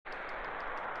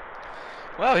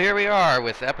Well, here we are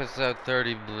with episode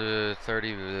 30,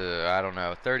 30, I don't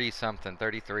know, 30 something,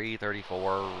 33,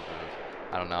 34,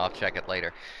 I don't know, I'll check it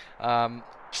later.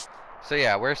 So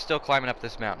yeah, we're still climbing up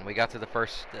this mountain. We got to the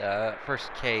first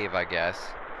cave, I guess.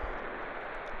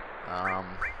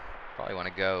 Probably want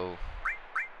to go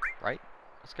right.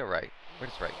 Let's go right. Where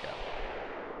does right go?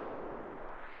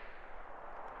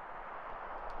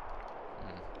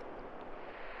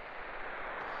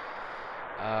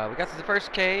 We got to the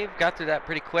first cave, got through that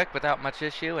pretty quick without much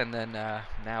issue, and then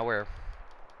now we're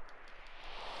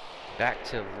back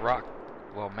to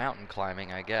mountain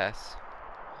climbing, I guess.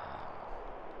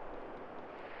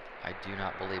 I do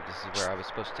not believe this is where I was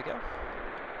supposed to go. I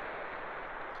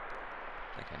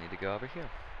think I need to go over here.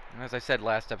 And as I said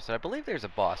last episode, I believe there's a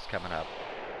boss coming up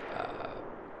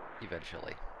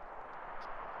eventually,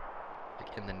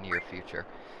 like in the near future.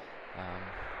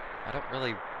 I don't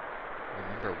really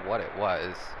remember what it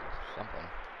was.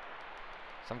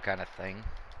 Some kind of thing.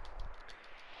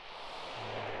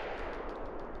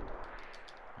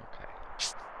 Okay.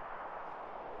 Let's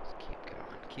keep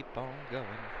going. Keep on going.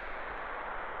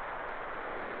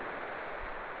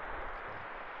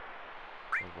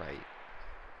 Okay. Go right.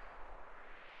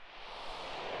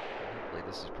 Hopefully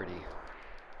this is pretty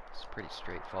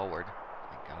straightforward.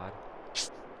 Thank God.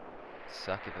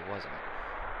 Suck if it wasn't.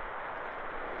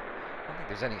 I don't think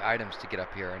there's any items to get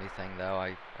up here or anything, though.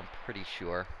 I'm pretty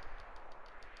sure.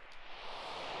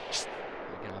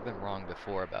 Again, I've been wrong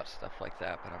before about stuff like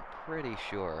that, but I'm pretty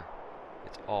sure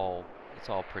it's all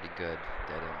pretty good.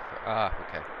 Dead end for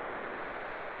okay.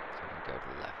 So I'm gonna go to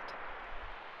the left.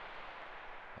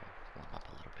 Warm up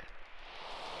a little bit.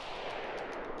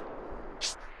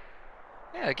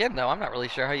 Yeah, again, though, I'm not really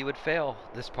sure how you would fail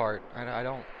this part. I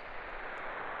don't.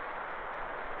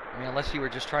 I mean, unless you were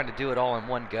just trying to do it all in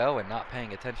one go and not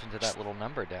paying attention to that little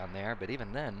number down there. But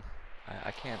even then,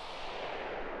 I can't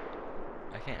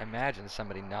imagine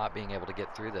somebody not being able to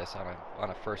get through this on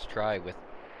a first try with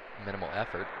minimal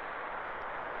effort.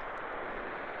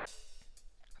 Let's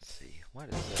see, what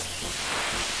is this?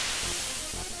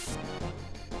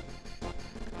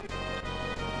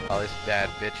 Oh, this bad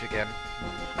bitch again.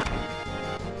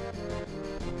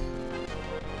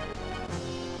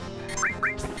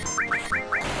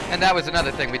 And that was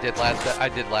another thing I did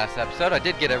last episode. I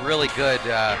did get a really good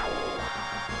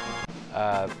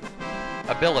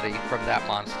ability from that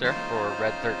monster for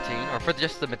Red 13, or for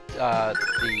just the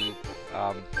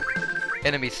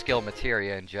enemy skill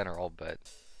materia in general. But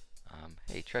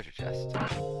hey, treasure chest.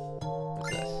 What's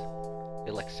this?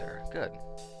 Elixir. Good.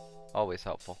 Always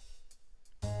helpful.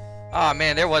 Ah,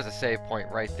 man, there was a save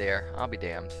point right there. I'll be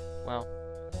damned. Well,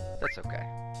 that's okay.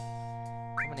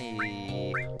 How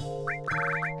many?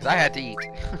 Because I had to eat.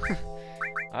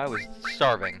 I was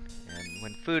starving, and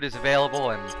when food is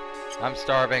available and I'm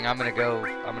starving, I'm gonna go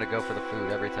for the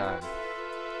food every time.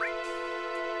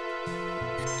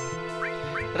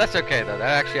 But that's okay though.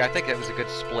 I think it was a good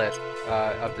split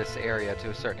of this area to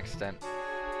a certain extent.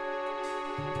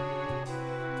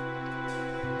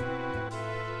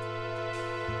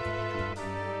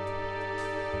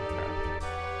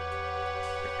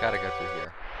 I've gotta go through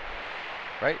here,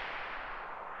 right?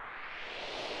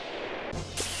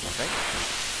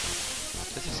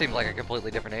 This just seems like a completely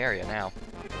different area now.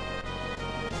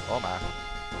 Oh my.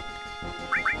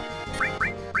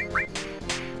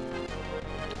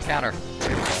 Counter.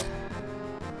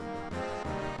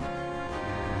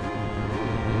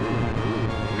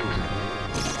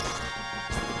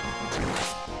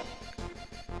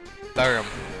 There we go. Boom.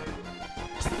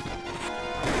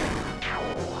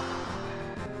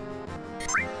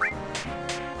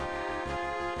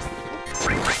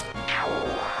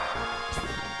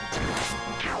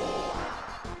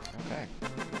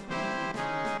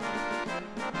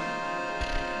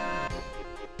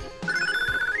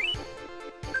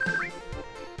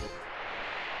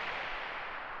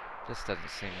 This doesn't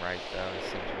seem right, though.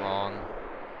 This seems wrong.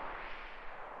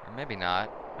 Or maybe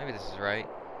not. Maybe this is right.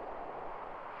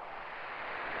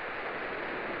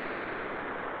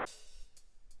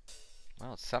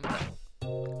 Well, it's something.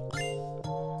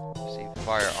 Let's see,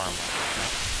 fire armor.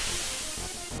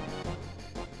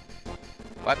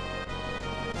 What?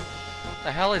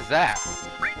 The hell is that?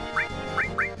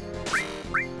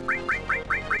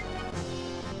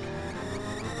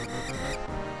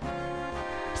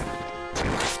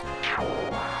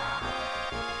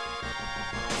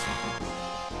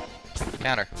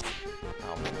 Counter.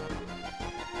 Oh.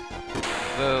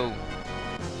 Boo.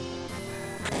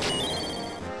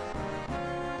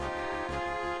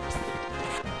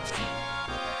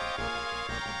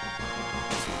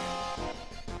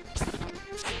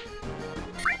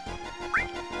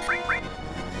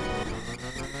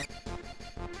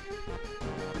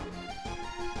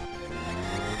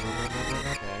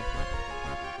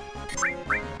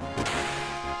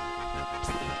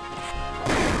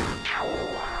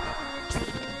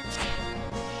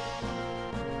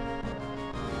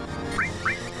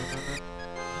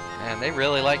 they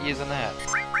really like using that.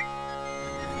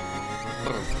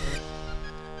 Boom.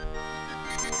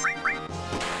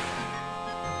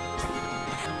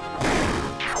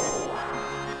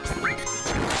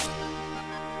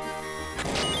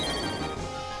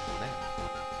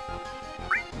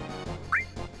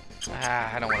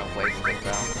 Ah, I don't want to waste it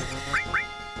though.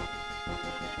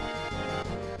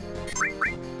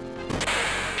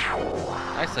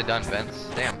 Nicely done, Vince.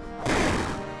 Damn.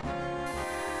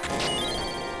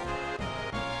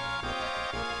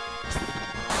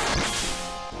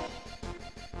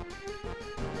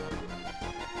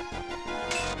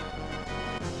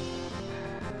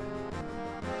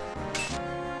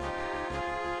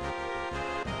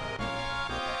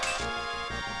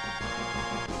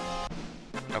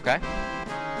 Okay.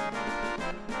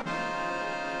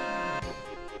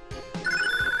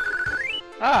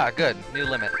 Ah, good. New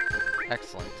limit.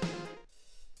 Excellent.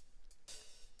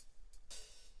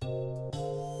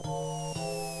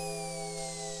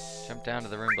 Jump down to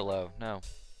the room below. No.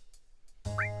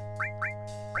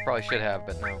 I probably should have,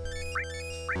 but no.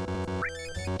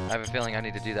 I have a feeling I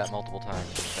need to do that multiple times.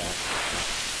 In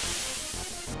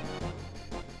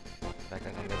fact, I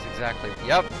think that's exactly...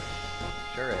 Yep!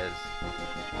 Sure is.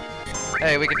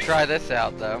 Hey, we can try this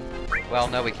out, though. Well,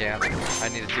 no we can't. I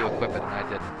needed to equip it, and I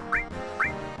didn't.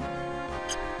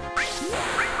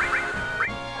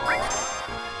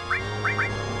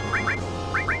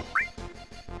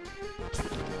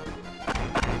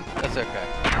 That's okay.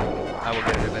 I will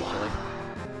get it eventually.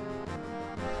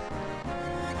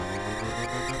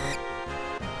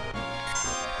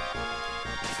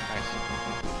 Nice.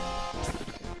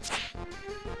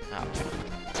 Ouch.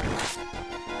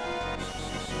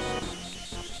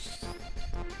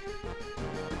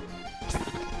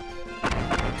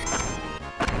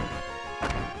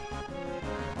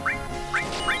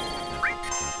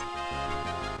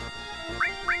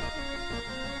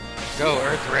 Go,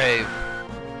 Earthrave!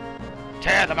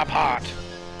 Tear them apart!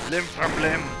 Limb from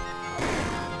limb!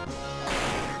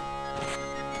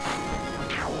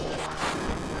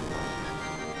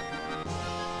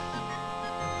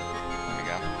 There we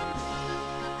go.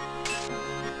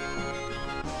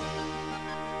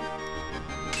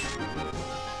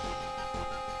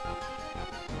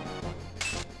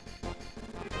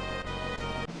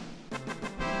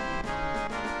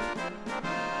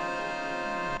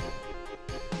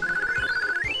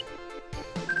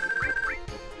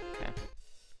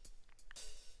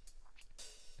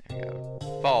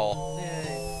 Fall.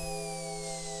 Yay.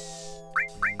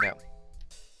 No.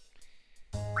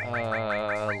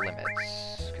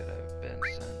 Limits. Could have been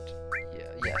sent.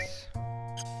 Yeah, yes.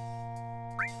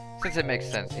 Since it makes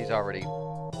sense, he's already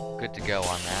good to go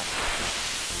on that.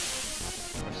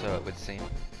 Or so it would seem.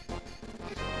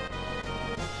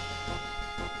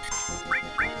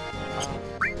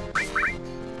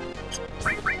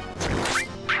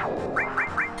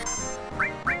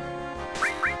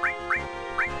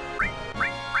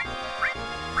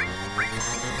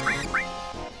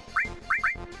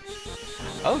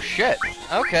 Oh shit!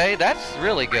 Okay, that's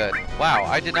really good. Wow,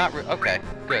 I did not okay,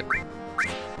 good.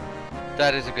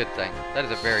 That is a good thing. That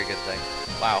is a very good thing.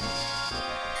 Wow.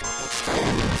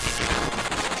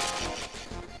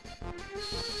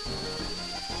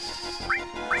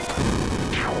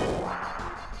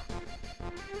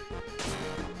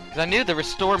 Because I knew the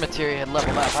restore materia had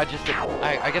leveled up. I just didn't,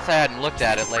 I guess I hadn't looked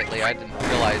at it lately. I didn't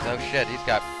realize, oh shit, he's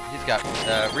got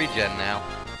regen now.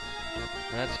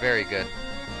 And that's very good.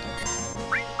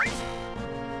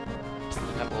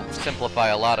 That will simplify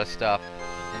a lot of stuff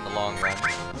in the long run.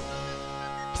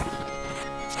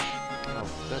 Oh,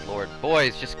 good lord.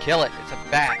 Boys, just kill it. It's a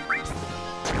bat.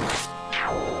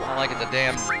 Not like it's a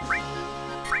damn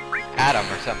atom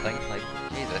or something. Like,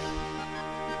 Jesus.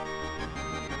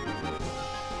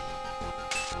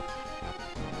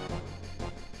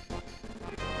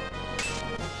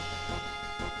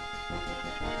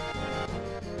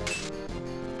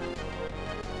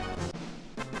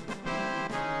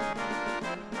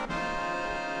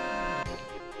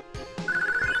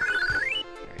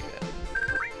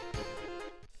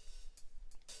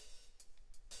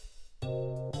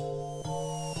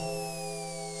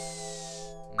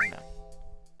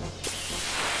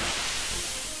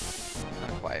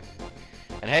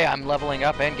 And hey, I'm leveling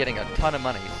up and getting a ton of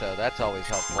money, so that's always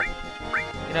helpful.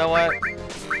 You know what?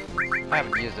 I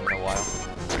haven't used them in a while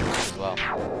as well.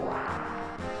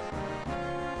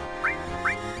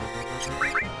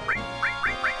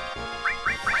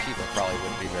 Shiva probably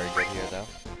wouldn't be very good here, though.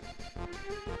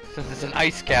 Since it's an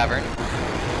ice cavern.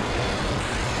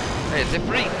 Hey, it's a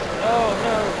freak! Oh,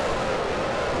 no!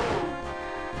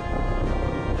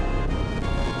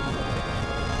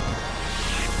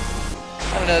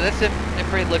 know, this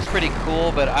Ifrit looks pretty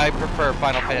cool, but I prefer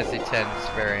Final Fantasy X's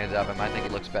variant of him. I think he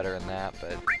looks better in that,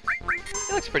 but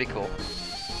he looks pretty cool.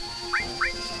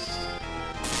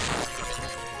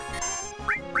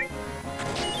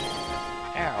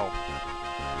 Ow.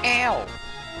 Ow!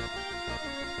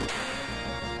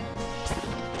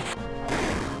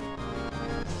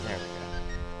 There we go.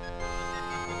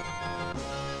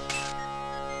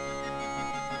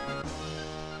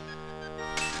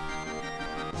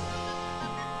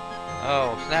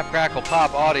 Oh, snap, crackle,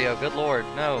 pop, audio. Good lord.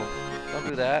 No. Don't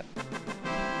do that.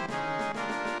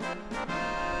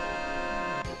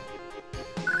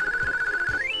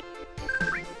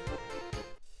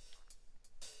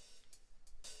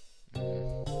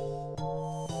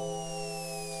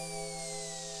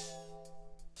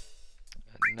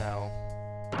 No.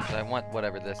 I want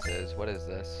whatever this is. What is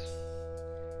this?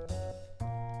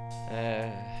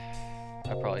 I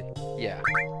probably... Yeah.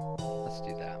 Let's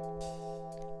do that.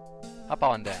 Up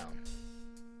on down.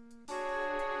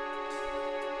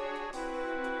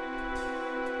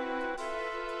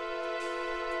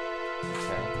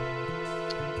 Okay.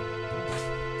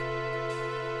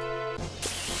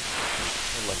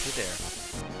 We're looky there.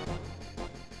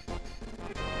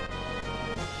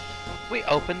 We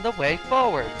opened the way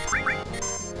forward.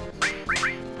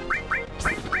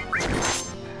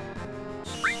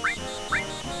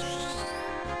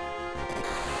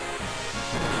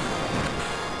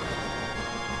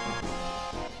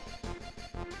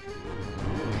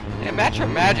 Yeah, Match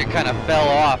Magic kind of fell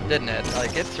off, didn't it?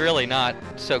 Like, it's really not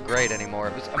so great anymore.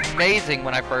 It was amazing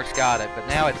when I first got it, but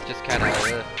now it's just kind of...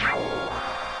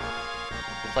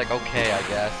 it's like, okay, I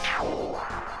guess.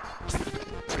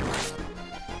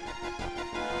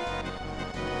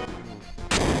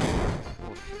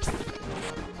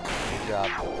 Good job,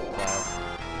 Cloud.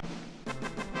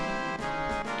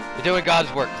 You're doing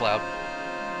God's work, Cloud.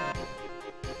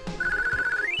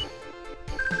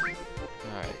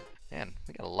 Alright. Man,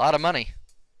 we got a lot of money.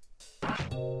 Okay.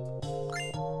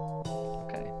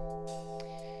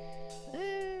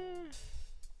 It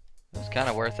was kind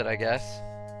of worth it, I guess.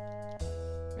 I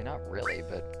mean, not really,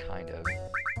 but kind of.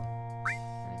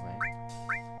 Anyway.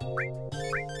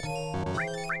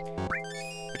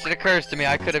 Which it occurs to me,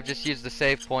 I could have just used the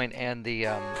save point and the,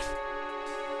 oh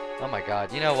my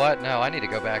god, you know what? No, I need to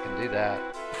go back and do that.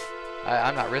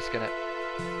 I'm not risking it.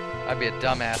 I'd be a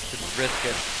dumbass to risk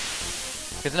it.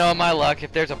 Because knowing my luck,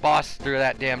 if there's a boss through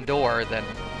that damn door, then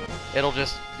it'll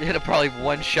probably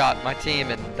one-shot my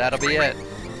team and that'll be it.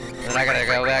 Then I gotta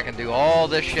go back and do all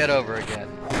this shit over again.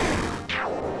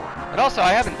 And also,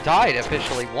 I haven't died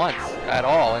officially once at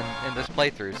all in this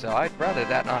playthrough, so I'd rather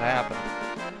that not happen.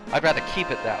 I'd rather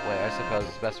keep it that way, I suppose,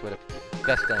 is the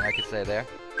best thing I could say there.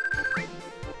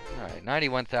 Alright,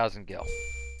 91,000 gil.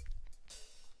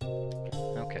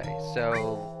 Okay,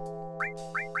 so...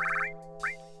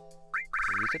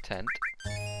 we'll use a tent,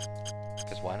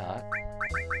 because why not?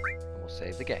 And we'll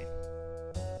save the game,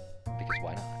 because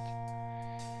why not?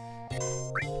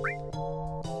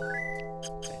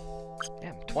 Okay.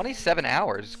 Damn, 27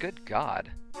 hours, good god.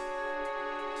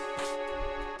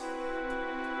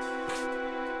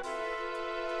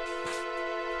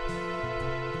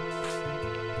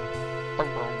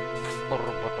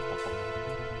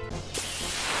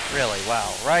 Really,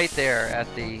 wow, right there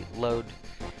at the load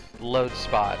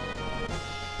spot.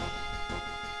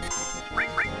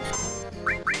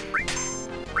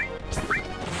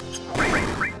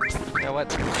 You know what?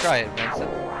 Try it, Vincent.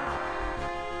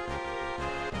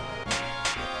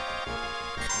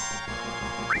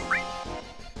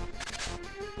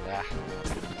 Ah.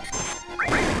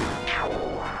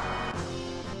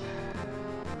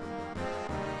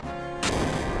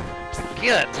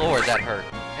 Good lord, that hurt.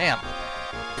 Damn.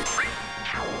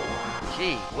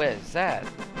 Gee whiz, that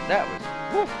was,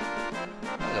 woof.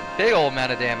 That was a big old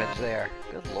amount of damage there.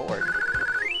 Good lord.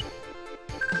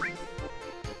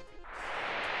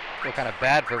 Feel kind of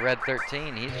bad for Red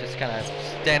 13. He's just kind of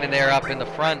standing there up in the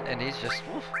front, and he's just,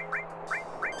 woof.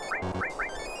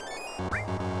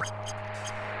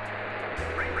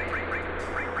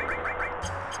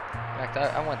 In fact,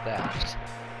 I want that.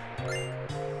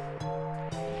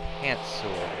 Enhanced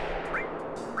sword.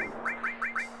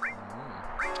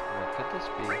 What could this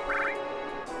be?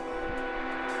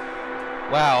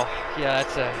 Wow. Yeah,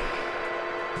 that's a...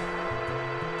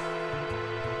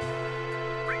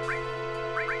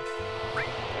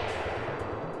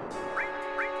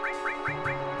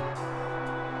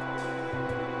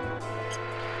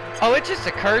 Oh, it just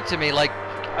occurred to me, like,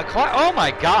 oh my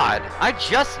god, I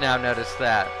just now noticed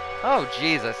that. Oh,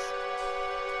 Jesus.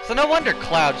 So no wonder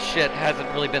Cloud's shit hasn't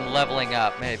really been leveling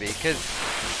up, maybe, because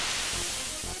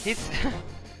he's...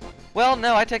 Well,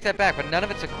 no, I take that back, but none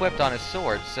of it's equipped on his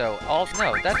sword, so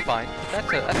no, that's fine. That's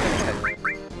okay.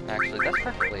 Actually, that's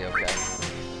perfectly okay.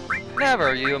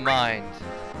 Never you mind.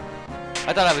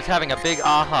 I thought I was having a big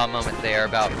aha moment there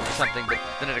about something, but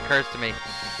then it occurs to me.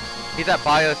 He's at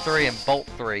Bio 3 and Bolt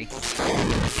 3.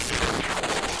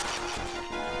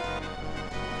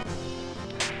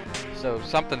 So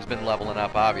something's been leveling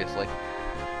up, obviously.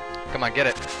 Come on, get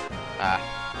it.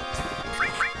 Ah.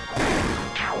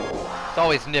 It's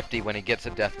always nifty when he gets a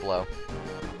death blow.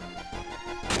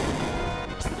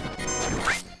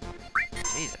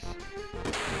 Jesus.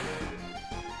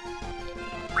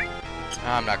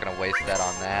 I'm not gonna waste that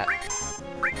on that.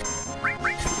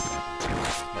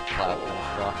 Let Cloud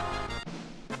finish it off.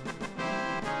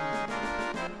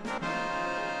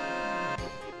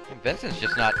 And Vincent's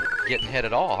just not getting hit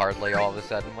at all, hardly, all of a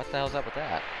sudden. What the hell's up with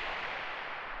that?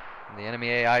 And the enemy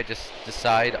AI just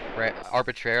decide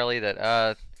arbitrarily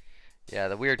that, yeah,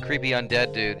 the weird, creepy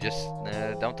undead dude, just,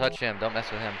 don't touch him, don't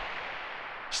mess with him.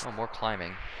 Oh, more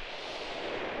climbing.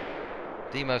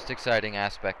 The most exciting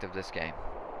aspect of this game.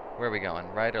 Where are we going?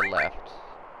 Right or left?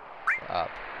 Up.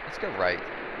 Let's go right.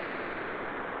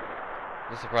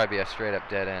 This will probably be a straight up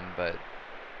dead end, but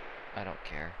I don't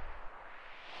care.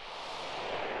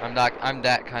 I'm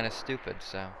that kind of stupid,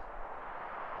 so.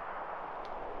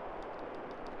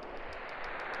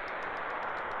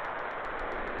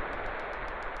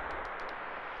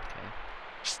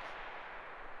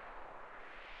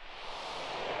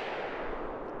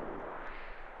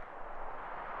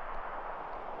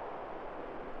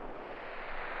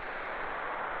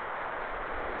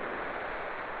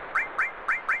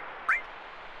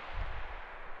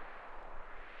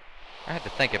 I had to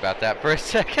think about that for a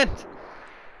second.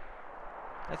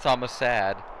 That's almost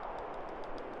sad.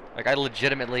 Like, I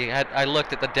legitimately I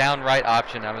looked at the down right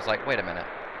option and I was like, wait a minute.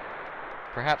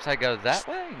 Perhaps I go that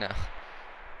way? No.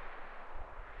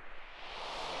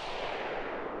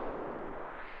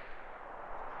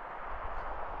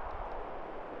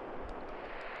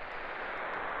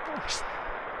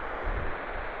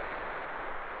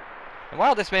 And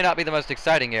while this may not be the most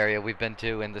exciting area we've been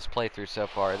to in this playthrough so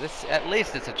far, at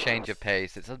least it's a change of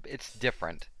pace. It's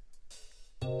different.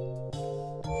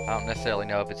 I don't necessarily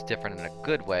know if it's different in a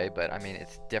good way, but I mean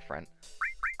it's different.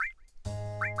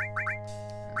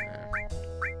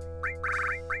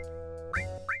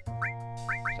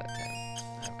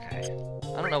 Okay.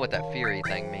 I don't know what that Fury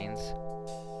thing means.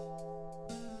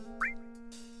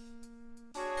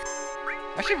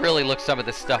 I should really look some of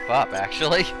this stuff up,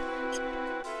 actually.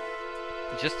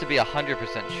 Just to be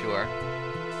 100% sure.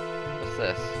 What's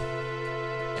this?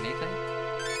 Anything?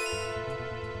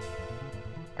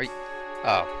 Are you...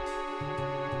 Oh.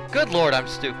 Good lord, I'm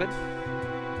stupid.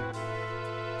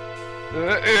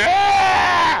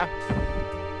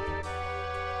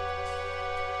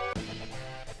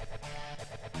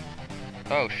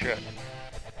 Oh, shit.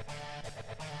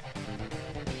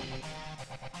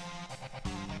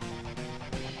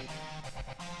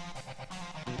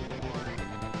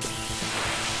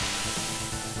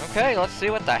 Okay, let's see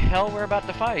what the hell we're about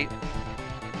to fight.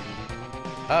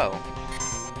 Oh.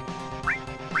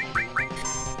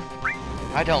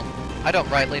 I don't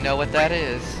rightly know what that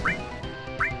is.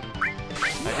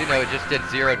 I do know it just did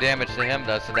 0 damage to him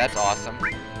though, so that's awesome.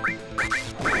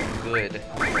 Good.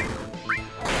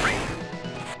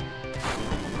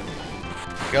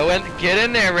 Go in, get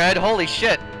in there, Red. Holy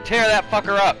shit. Tear that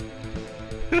fucker up.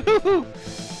 Ooh.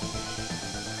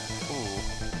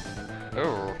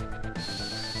 Ooh.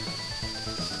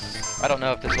 I don't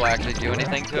know if this will actually do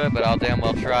anything to it, but I'll damn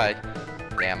well try.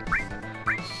 Damn.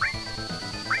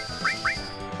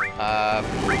 I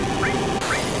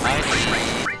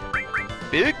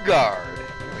need big guard.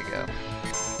 There we go.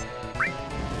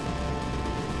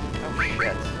 Oh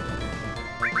shit.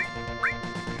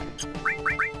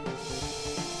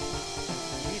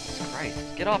 Jesus Christ.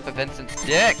 Get off of Vincent's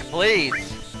dick, please.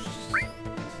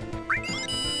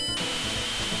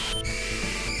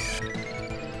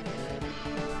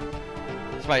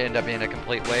 This might end up being a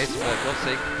complete waste, but we'll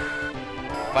see.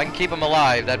 If I can keep him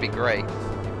alive, that'd be great.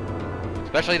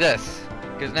 Especially this,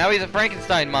 because now he's a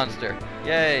Frankenstein monster.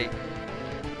 Yay.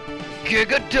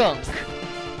 Giga-dunk!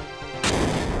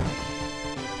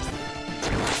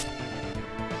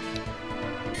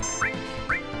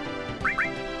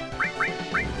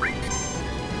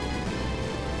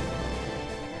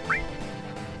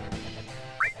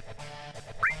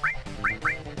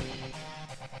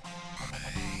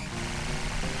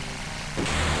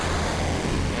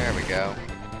 There we go.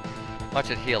 Watch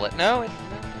it heal it. No, okay.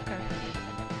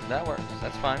 That works.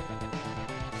 That's fine.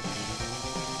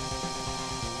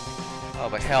 Oh,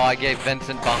 but hell, I gave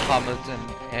Vincent Bahamut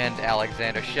and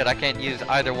Alexander. Shit, I can't use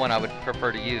either one I would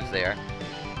prefer to use there.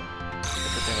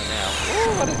 What's it doing now?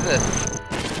 Ooh, what is this?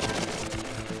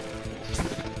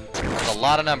 That's a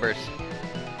lot of numbers.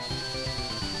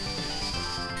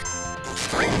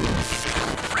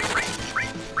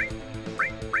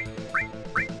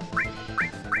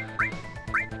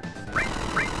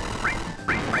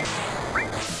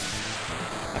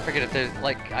 I forget if there's,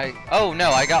 like, oh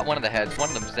no, I got one of the heads. One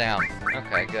of them's down.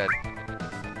 Okay, good.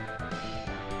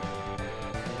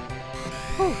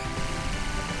 Whew.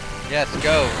 Yes,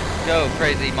 go. Go,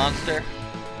 crazy monster.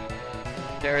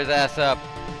 Tear his ass up.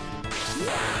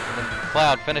 And then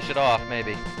Cloud, finish it off,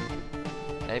 maybe.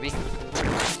 Maybe?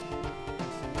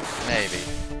 Maybe.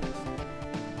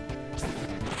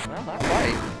 Well, not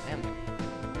quite. Damn.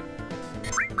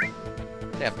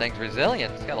 Damn thing's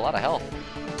resilient. It's got a lot of health.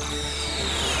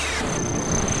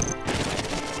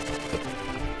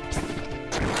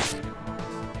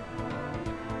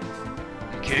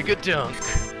 Kick a dunk.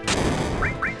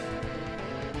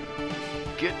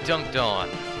 Get dunked on.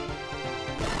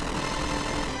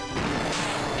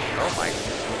 Oh my.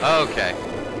 Okay.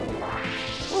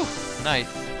 Whew,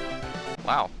 nice.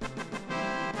 Wow.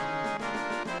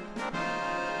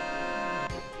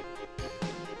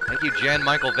 Thank you, Jen,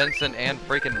 Michael, Vincent, and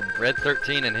freaking Red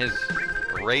 13 and his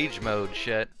rage mode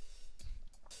shit.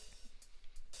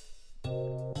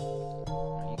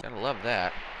 You gotta love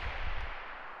that.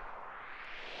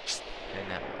 Okay,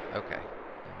 now. Okay.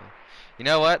 You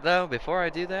know what, though? Before I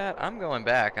do that, I'm going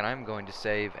back and I'm going to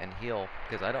save and heal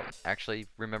because I don't actually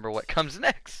remember what comes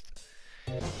next.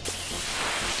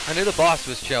 I knew the boss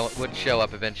would show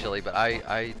up eventually, but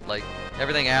I like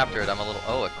everything after it. I'm a little.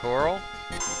 Oh, a coral.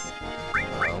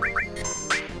 Oh, this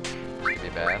could be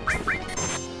bad.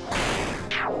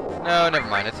 No, never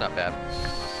mind. It's not bad.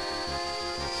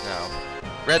 No,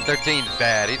 Red 13's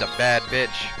bad. He's a bad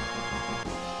bitch.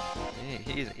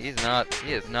 He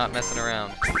is not messing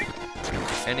around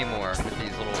anymore with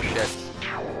these little shits.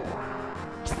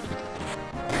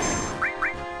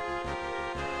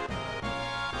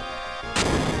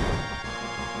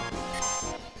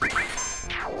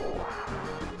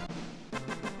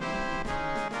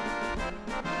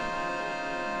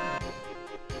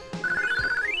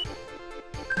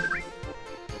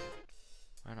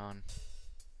 Right on.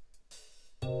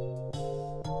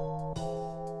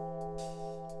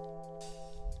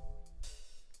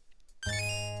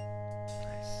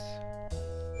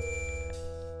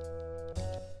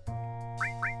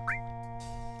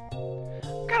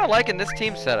 I'm liking this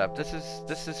team setup.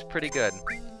 This is pretty good,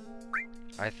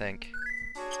 I think.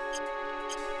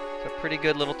 It's a pretty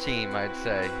good little team, I'd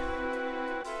say.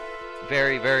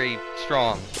 Very, very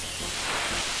strong.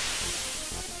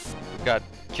 We've got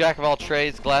Jack of all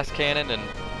trades, Glass Cannon, and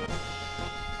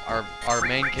our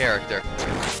main character.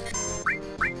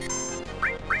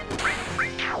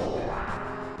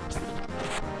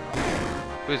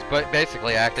 Who's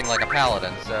basically acting like a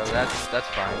paladin, so that's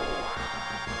fine.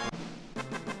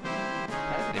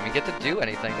 Didn't even get to do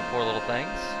anything, the poor little things.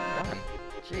 Come on.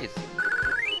 Jeez.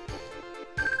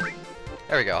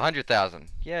 There we go, 100,000.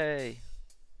 Yay.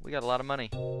 We got a lot of money.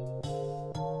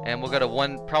 And we'll go to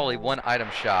probably one item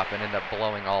shop and end up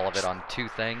blowing all of it on 2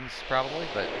 things, probably,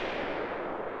 but,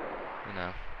 you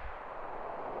know.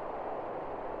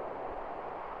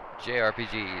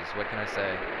 JRPGs, what can I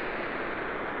say?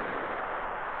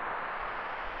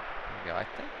 There we go. I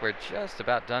think we're just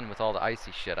about done with all the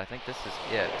icy shit. I think this is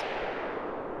it.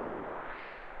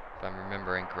 If I'm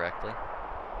remembering correctly.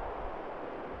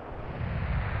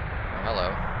 Oh,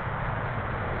 hello.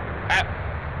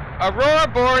 Aurora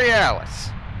Borealis.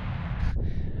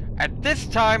 At this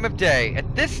time of day,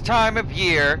 at this time of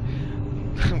year,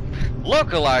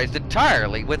 localized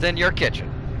entirely within your kitchen.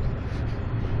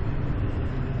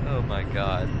 Oh my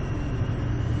god.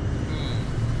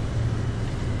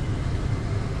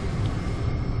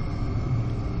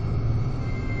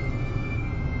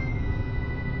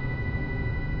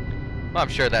 Well, I'm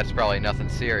sure that's probably nothing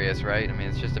serious, right? I mean,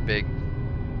 it's just a big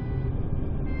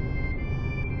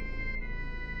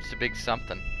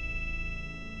something.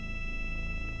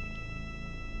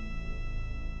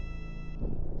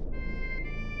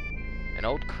 An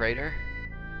old crater?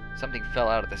 Something fell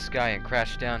out of the sky and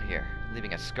crashed down here,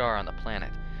 leaving a scar on the planet.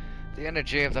 The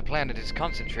energy of the planet is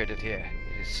concentrated here.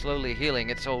 It is slowly healing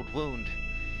its old wound.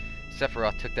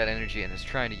 Sephiroth took that energy and is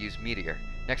trying to use Meteor.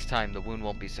 Next time, the wound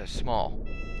won't be so small.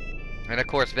 And of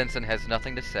course, Vincent has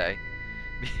nothing to say.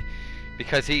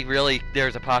 Because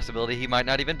there's a possibility he might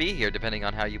not even be here, depending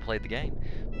on how you played the game.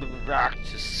 Back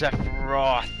to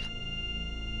Sephiroth.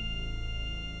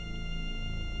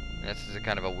 This is a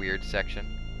kind of a weird section.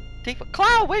 Tifa,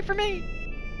 Cloud, wait for me!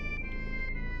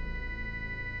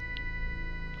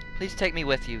 Please take me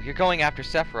with you. You're going after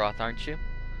Sephiroth, aren't you?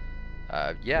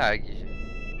 Yeah.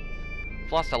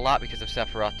 I've lost a lot because of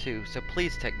Sephiroth too, so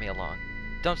please take me along.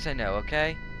 Don't say no,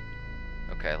 okay?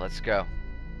 Okay, let's go.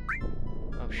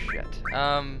 Oh shit.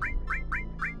 I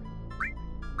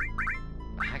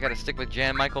gotta stick with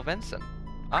Jan Michael Vincent,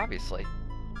 obviously.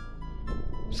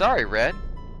 Sorry, Red.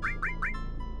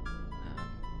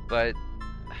 But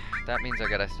that means I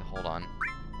gotta hold on.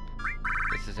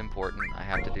 This is important. I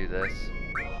have to do this.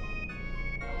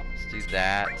 Let's do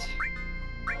that.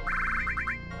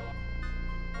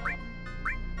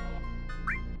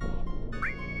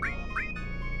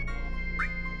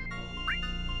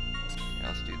 Yeah,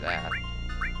 let's do that.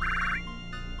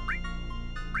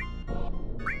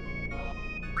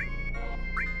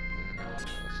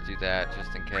 Let's do that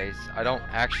just in case. I don't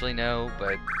actually know,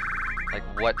 but like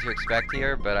what to expect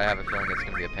here, but I have a feeling it's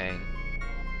gonna be a pain.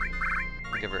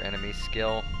 Give her enemy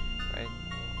skill, right?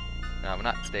 No, we're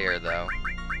not there though.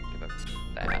 Give it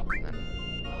that, and then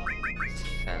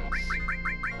sense.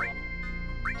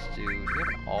 Let's do we have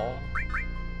an all?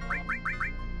 Yeah,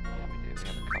 we do. We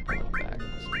have a couple in the back.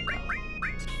 Let's do that.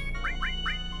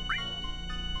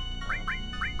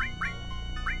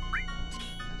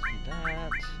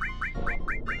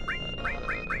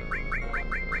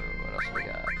 What else do we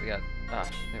got? We got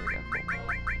there we go. Cool.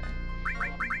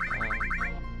 Okay.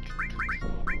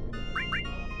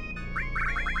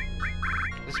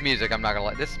 This music, I'm not gonna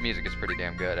lie, this music is pretty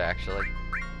damn good, actually.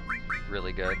 It's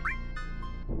really good.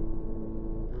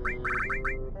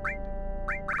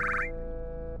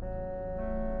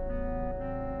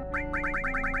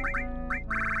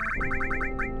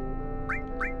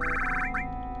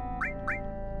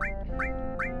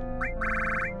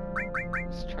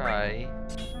 Let's try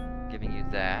giving you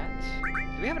that.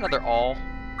 Do we have another all?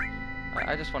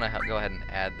 I just want to go ahead and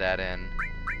add that in.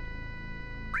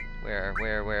 Where?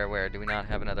 Do we not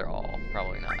have another all?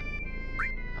 Probably not. No,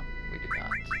 we do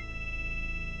not.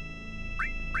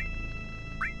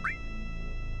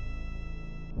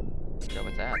 Go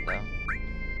with that, though.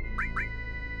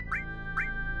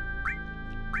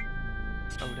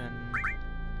 Odin.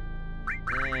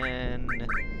 Then...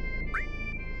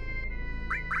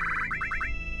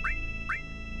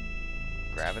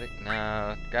 Gravity?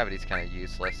 No, gravity's kind of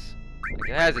useless. Like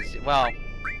it has its, well,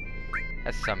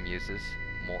 has some uses.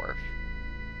 Morph.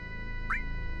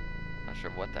 Not sure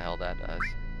what the hell that does.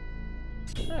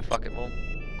 Fuck it, we'll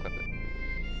equip it.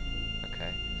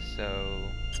 Okay, so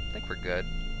I think we're good.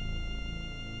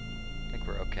 I think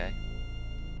we're okay.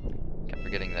 Kept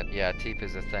forgetting that, yeah, Teep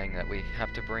is a thing that we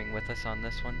have to bring with us on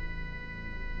this one.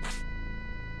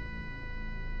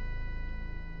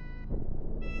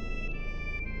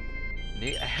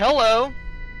 Hello!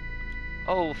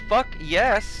 Oh, fuck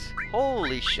yes!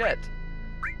 Holy shit!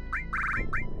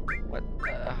 What,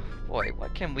 boy,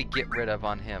 what can we get rid of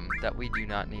on him that we do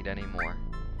not need anymore?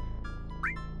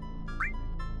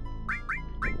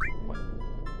 What?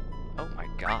 Oh my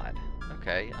god.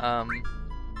 Okay, oh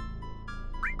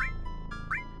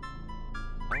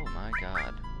my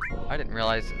god. I didn't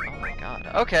realize, oh my god.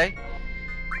 Okay!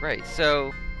 Great,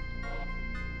 so...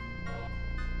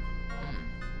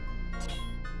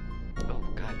 Oh,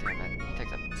 god damn it. He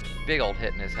takes a big old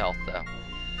hit in his health, though.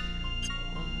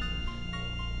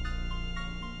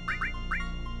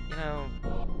 You know,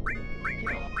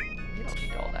 you don't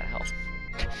need all that health.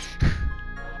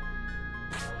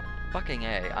 Fucking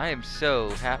A. I am so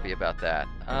happy about that.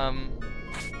 I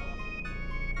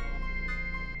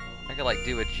could, like,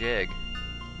 do a jig.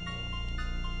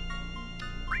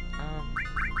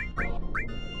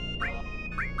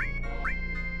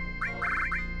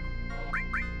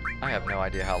 I have no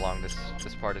idea how long this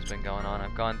part has been going on.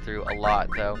 I've gone through a lot,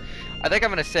 though. I think I'm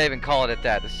gonna save and call it at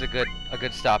that. This is a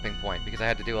good stopping point because I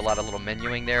had to do a lot of little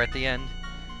menuing there at the end,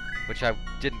 which I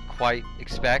didn't quite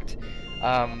expect.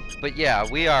 But yeah,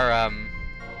 we have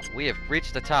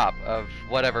reached the top of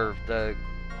whatever the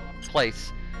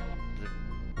place,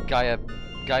 the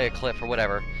Gaia Cliff or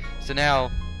whatever. So now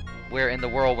we're in the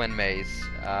Whirlwind Maze,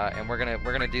 and we're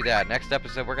gonna do that. Next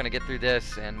episode, we're gonna get through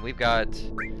this, and we've got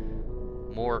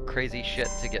more crazy shit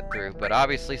to get through. But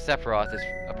obviously Sephiroth is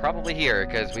probably here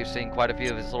because we've seen quite a few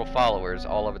of his little followers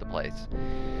all over the place.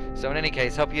 So in any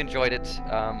case, hope you enjoyed it.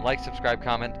 Like, subscribe,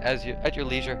 comment at your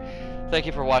leisure. Thank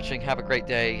you for watching. Have a great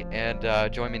day,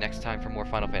 and join me next time for more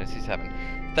Final Fantasy VII.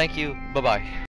 Thank you. Bye-bye.